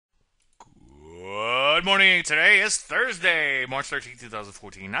Good morning. Today is Thursday, March 13th,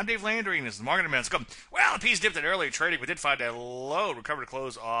 2014. I'm Dave Landry, and this is the Market Minutes. Well, the P's dipped in early trading, but did find a low, recovered to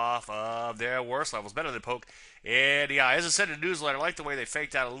close off of their worst levels. Better than poke in the eye. As I said in the newsletter, I like the way they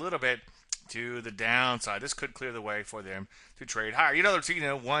faked out a little bit to the downside. This could clear the way for them to trade higher.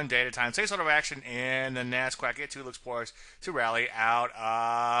 One day at a time. Same sort of action in the Nasdaq. It too looks poised to rally out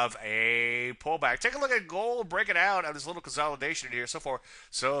of a pullback. Take a look at gold. Break it out of this little consolidation here. So far,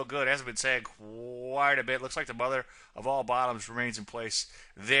 so good. Hasn't been saying quite a bit. Looks like the mother of all bottoms remains in place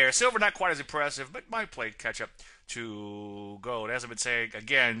there. Silver not quite as impressive, but might play catch up to gold. As I've been saying,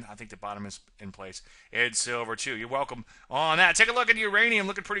 again, I think the bottom is in place in silver too. You're welcome on that. Take a look at uranium,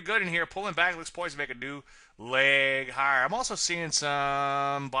 looking pretty good in here. Pulling back, looks poised to make a new leg higher. I'm also seeing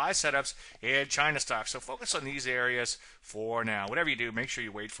some buy setups in China stocks, so focus on these areas for now. Whatever you do, make sure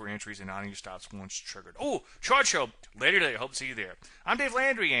you wait for entries and honor your stops once triggered. Oh, short show later today. Hope to see you there. I'm Dave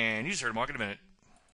Landry, and you just heard Market a Minute.